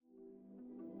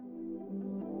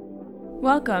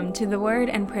Welcome to the Word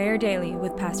and Prayer Daily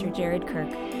with Pastor Jared Kirk.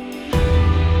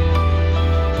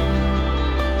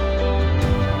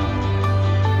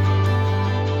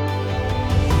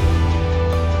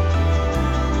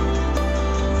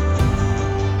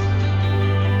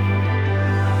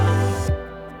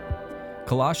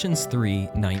 Colossians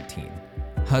 3:19.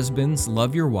 Husbands,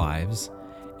 love your wives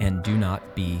and do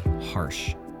not be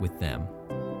harsh with them.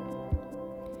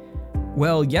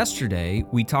 Well, yesterday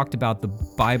we talked about the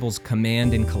Bible's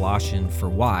command in Colossians for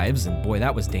wives, and boy,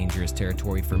 that was dangerous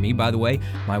territory for me. By the way,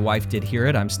 my wife did hear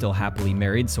it. I'm still happily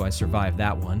married, so I survived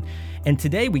that one. And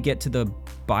today we get to the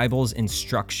Bible's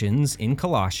instructions in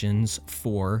Colossians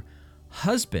for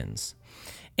husbands.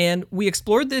 And we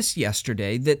explored this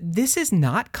yesterday, that this is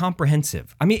not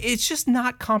comprehensive. I mean, it's just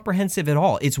not comprehensive at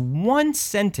all. It's one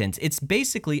sentence. It's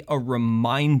basically a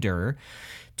reminder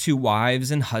to wives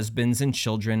and husbands and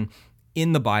children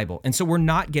in the Bible. And so we're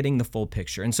not getting the full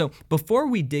picture. And so before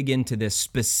we dig into this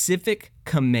specific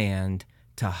command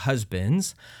to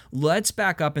husbands, let's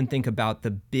back up and think about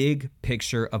the big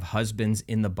picture of husbands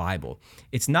in the Bible.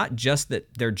 It's not just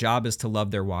that their job is to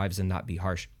love their wives and not be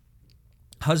harsh.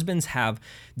 Husbands have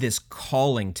this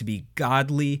calling to be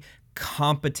godly,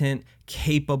 competent,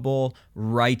 capable,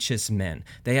 righteous men.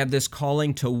 They have this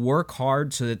calling to work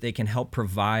hard so that they can help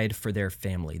provide for their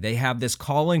family. They have this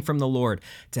calling from the Lord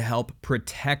to help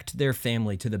protect their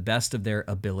family to the best of their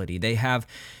ability. They have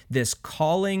this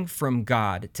calling from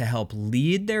God to help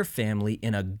lead their family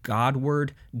in a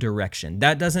Godward direction.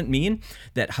 That doesn't mean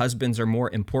that husbands are more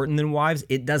important than wives.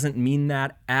 It doesn't mean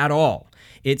that at all.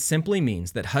 It simply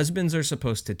means that husbands are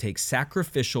supposed to take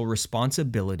sacrificial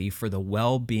responsibility for the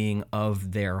well-being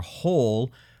of their whole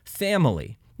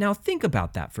family. Now think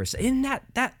about that for a second. And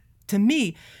that to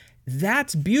me,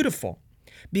 that's beautiful,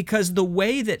 because the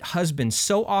way that husbands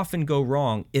so often go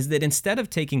wrong is that instead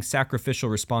of taking sacrificial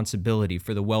responsibility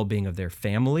for the well-being of their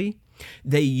family,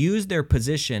 they use their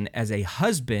position as a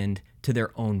husband to their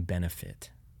own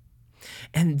benefit.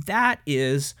 And that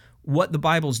is what the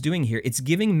Bible's doing here. It's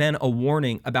giving men a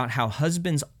warning about how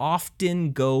husbands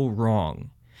often go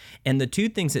wrong. And the two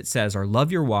things it says are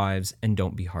love your wives and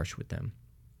don't be harsh with them.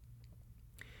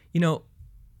 You know,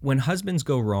 when husbands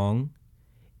go wrong,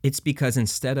 it's because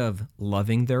instead of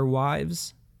loving their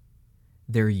wives,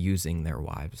 they're using their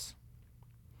wives.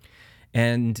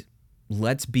 And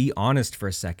let's be honest for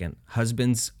a second.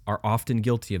 Husbands are often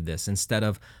guilty of this. Instead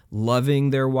of loving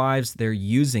their wives, they're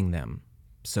using them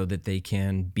so that they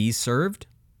can be served,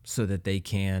 so that they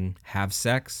can have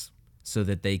sex, so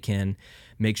that they can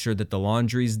make sure that the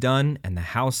laundry's done and the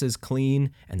house is clean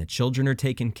and the children are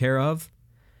taken care of.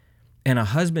 And a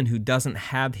husband who doesn't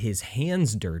have his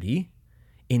hands dirty,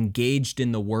 engaged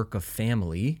in the work of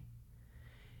family,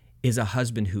 is a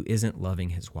husband who isn't loving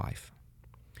his wife.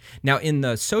 Now, in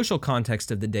the social context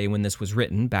of the day when this was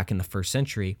written, back in the first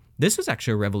century, this was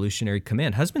actually a revolutionary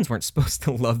command. Husbands weren't supposed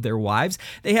to love their wives.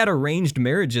 They had arranged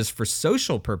marriages for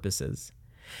social purposes.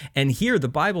 And here the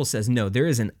Bible says, no, there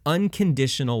is an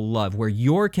unconditional love where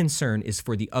your concern is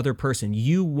for the other person.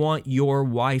 You want your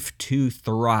wife to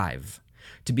thrive,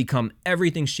 to become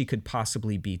everything she could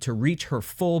possibly be, to reach her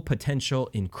full potential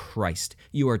in Christ.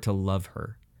 You are to love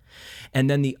her. And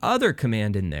then the other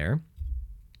command in there,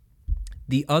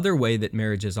 the other way that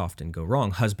marriages often go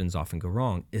wrong, husbands often go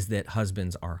wrong, is that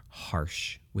husbands are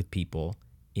harsh with people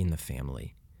in the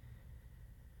family.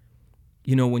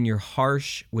 You know, when you're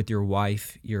harsh with your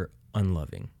wife, you're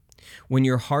unloving. When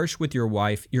you're harsh with your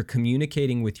wife, you're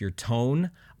communicating with your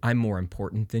tone. I'm more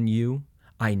important than you.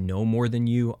 I know more than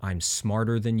you. I'm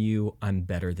smarter than you. I'm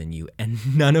better than you.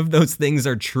 And none of those things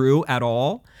are true at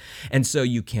all. And so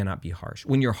you cannot be harsh.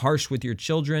 When you're harsh with your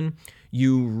children,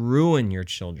 you ruin your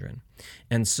children.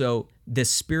 And so this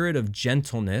spirit of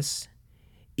gentleness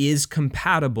is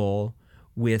compatible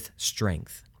with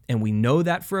strength. And we know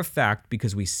that for a fact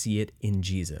because we see it in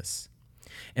Jesus.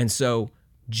 And so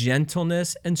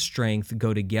gentleness and strength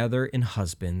go together in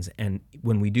husbands. And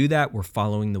when we do that, we're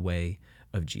following the way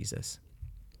of Jesus.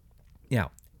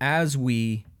 Now, as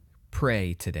we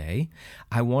pray today,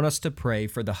 I want us to pray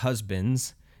for the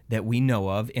husbands that we know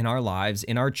of in our lives,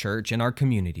 in our church, in our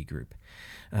community group.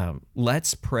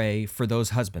 Let's pray for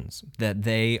those husbands, that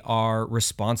they are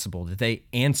responsible, that they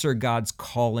answer God's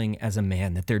calling as a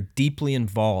man, that they're deeply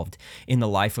involved in the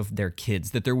life of their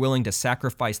kids, that they're willing to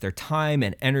sacrifice their time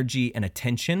and energy and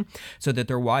attention so that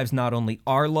their wives not only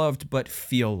are loved, but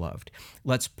feel loved.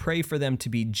 Let's pray for them to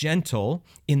be gentle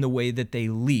in the way that they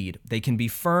lead. They can be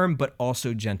firm, but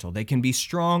also gentle. They can be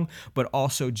strong, but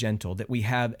also gentle, that we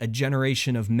have a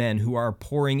generation of men who are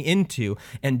pouring into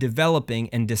and developing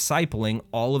and discipling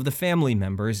all of the family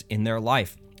members in their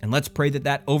life. And let's pray that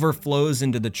that overflows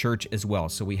into the church as well,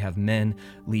 so we have men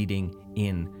leading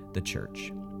in the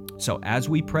church. So as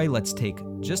we pray, let's take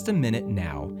just a minute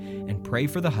now and pray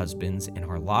for the husbands in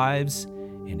our lives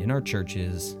and in our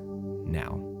churches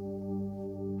now.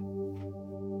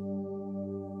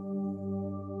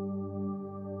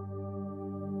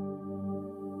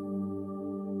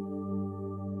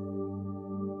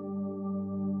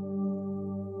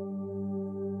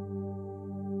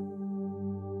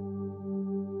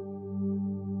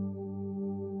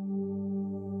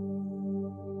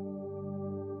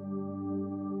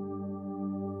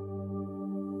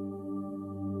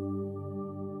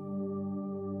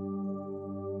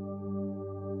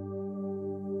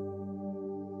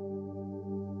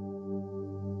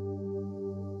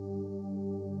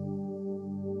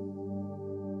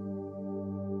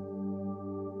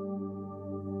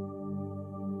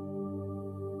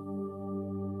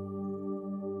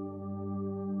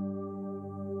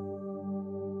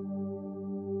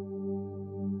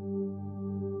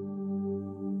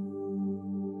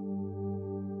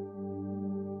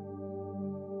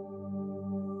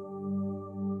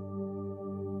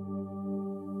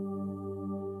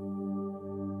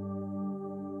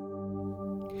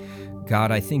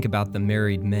 God, I think about the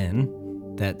married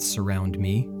men that surround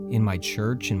me in my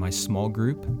church, in my small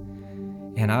group,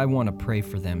 and I want to pray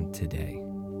for them today.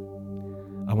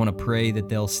 I want to pray that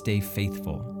they'll stay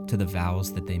faithful to the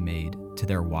vows that they made to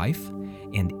their wife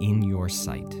and in your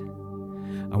sight.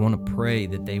 I want to pray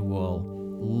that they will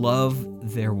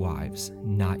love their wives,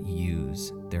 not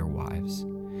use their wives,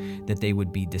 that they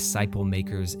would be disciple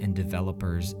makers and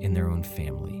developers in their own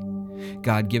family.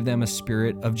 God, give them a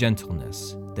spirit of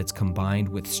gentleness that's combined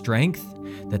with strength,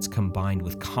 that's combined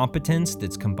with competence,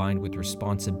 that's combined with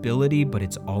responsibility, but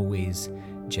it's always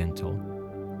gentle.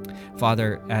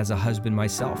 Father, as a husband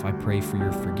myself, I pray for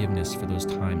your forgiveness for those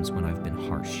times when I've been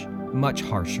harsh, much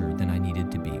harsher than I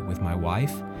needed to be with my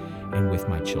wife and with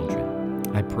my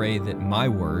children. I pray that my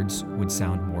words would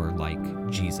sound more like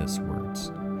Jesus'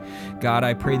 words. God,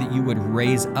 I pray that you would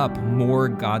raise up more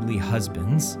godly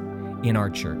husbands in our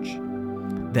church,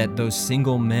 that those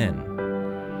single men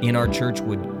in our church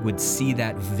would see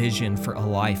that vision for a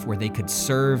life where they could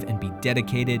serve and be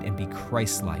dedicated and be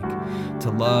Christ-like,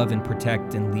 to love and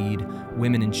protect and lead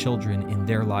women and children in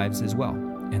their lives as well.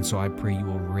 And so I pray you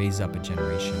will raise up a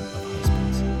generation of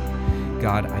husbands.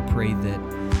 God, I pray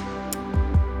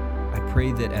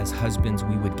that as husbands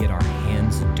we would get our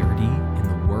hands dirty in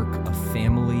the work of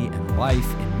family and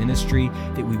life and ministry,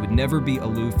 that we would never be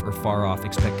aloof or far off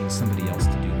expecting somebody else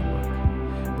to do the work,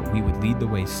 but we would lead the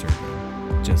way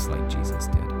serving, just like Jesus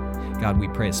did. God, we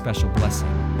pray a special blessing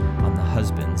on the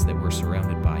husbands that we're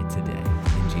surrounded by today.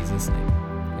 In Jesus' name,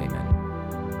 amen.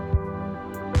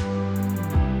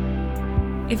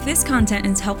 If this content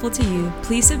is helpful to you,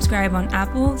 please subscribe on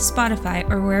Apple, Spotify,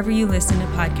 or wherever you listen to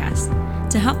podcasts.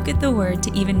 To help get the word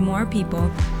to even more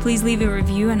people, please leave a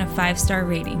review and a 5-star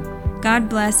rating. God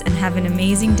bless and have an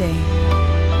amazing day.